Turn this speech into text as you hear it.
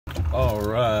All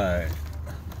right,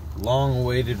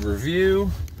 long-awaited review.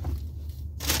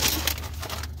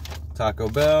 Taco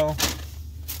Bell.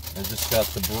 I just got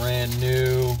the brand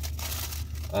new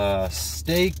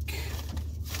steak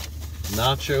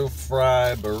nacho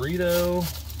fry burrito.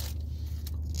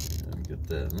 Get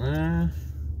that in there.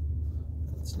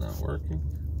 That's not working.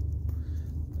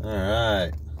 All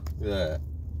right, look at that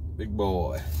big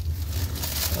boy.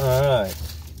 All right.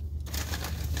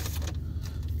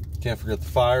 Can't forget the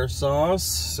fire sauce.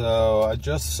 So I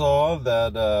just saw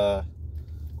that,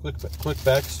 quick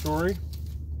backstory.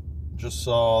 Just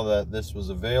saw that this was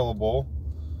available.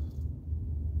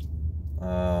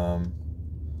 I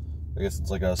guess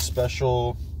it's like a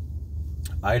special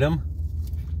item.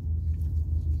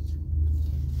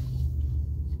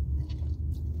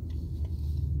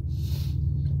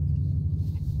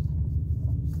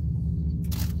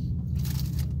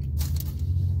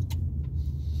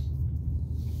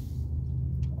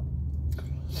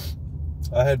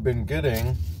 I had been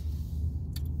getting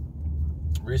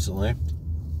recently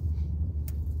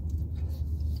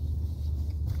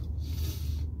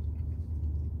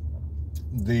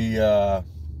the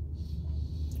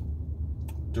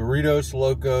Doritos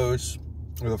Locos,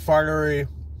 or the Fiery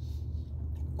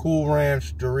Cool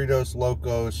Ranch Doritos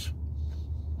Locos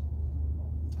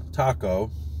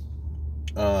taco,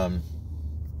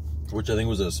 which I think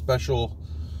was a special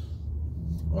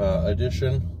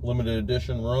edition, limited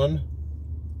edition run.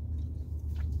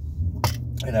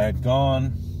 And I had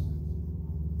gone,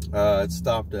 I'd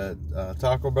stopped at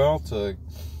Taco Bell to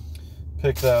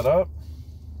pick that up.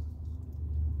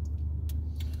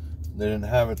 They didn't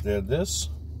have it, they had this.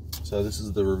 So this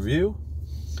is the review.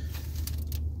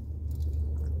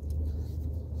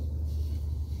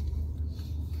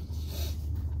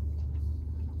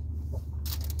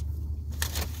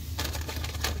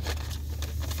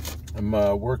 I'm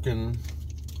working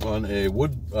on a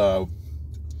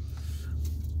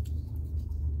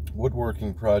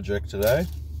woodworking project today.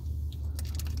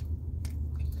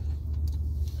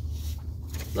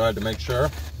 I had to make sure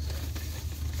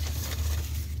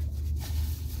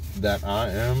that I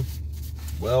am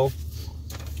well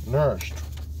nourished.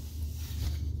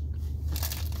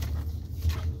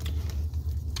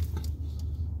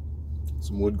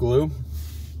 Some wood glue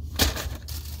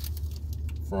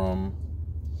from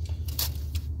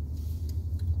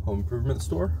home improvement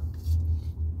store.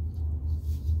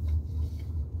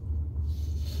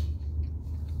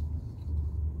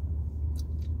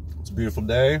 It's a beautiful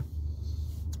day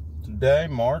today,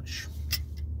 March,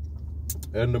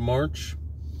 end of March.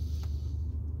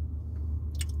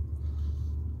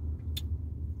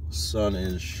 Sun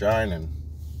is shining,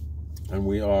 and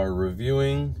we are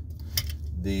reviewing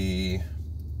the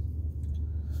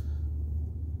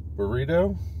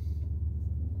burrito,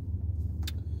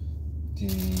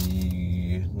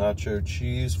 the nacho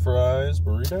cheese fries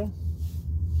burrito.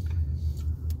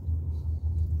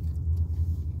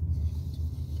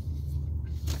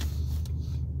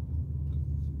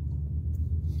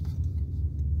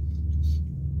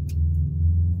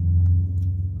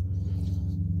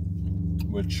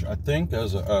 Which I think,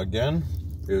 as again,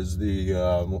 is the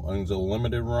I think it's a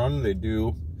limited run. They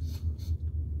do.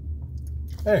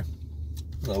 Hey,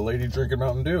 a lady drinking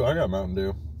Mountain Dew. I got Mountain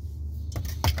Dew.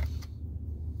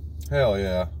 Hell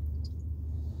yeah.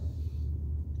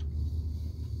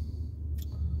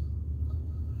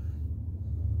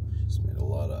 Just made a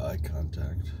lot of eye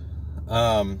contact.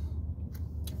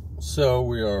 So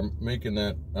we are making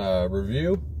that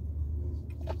review.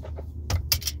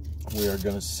 We are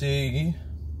going to see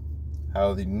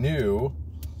how the new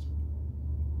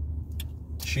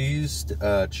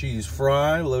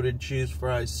loaded cheese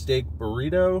fry steak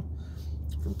burrito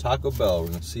from Taco Bell. We're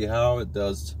going to see how it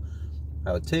does,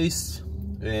 how it tastes,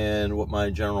 and what my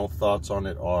general thoughts on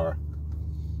it are.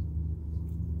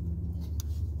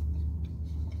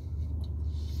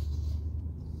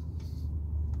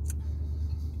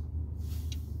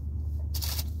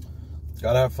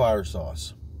 Gotta have fire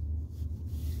sauce.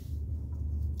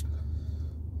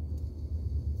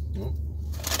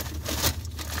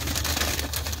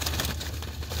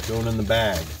 Going in the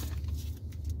bag.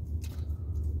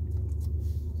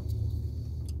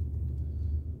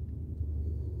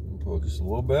 Pull just a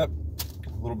little bit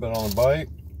on the bite.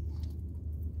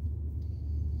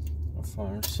 A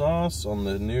fire sauce on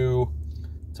the new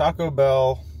Taco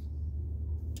Bell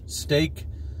steak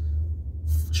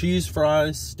cheese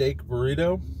fries steak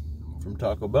burrito from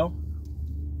Taco Bell.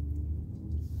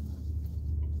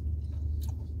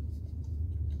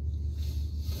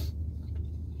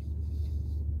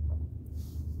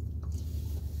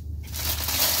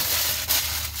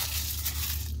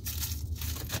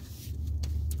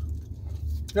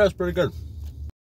 Yeah, it's pretty good.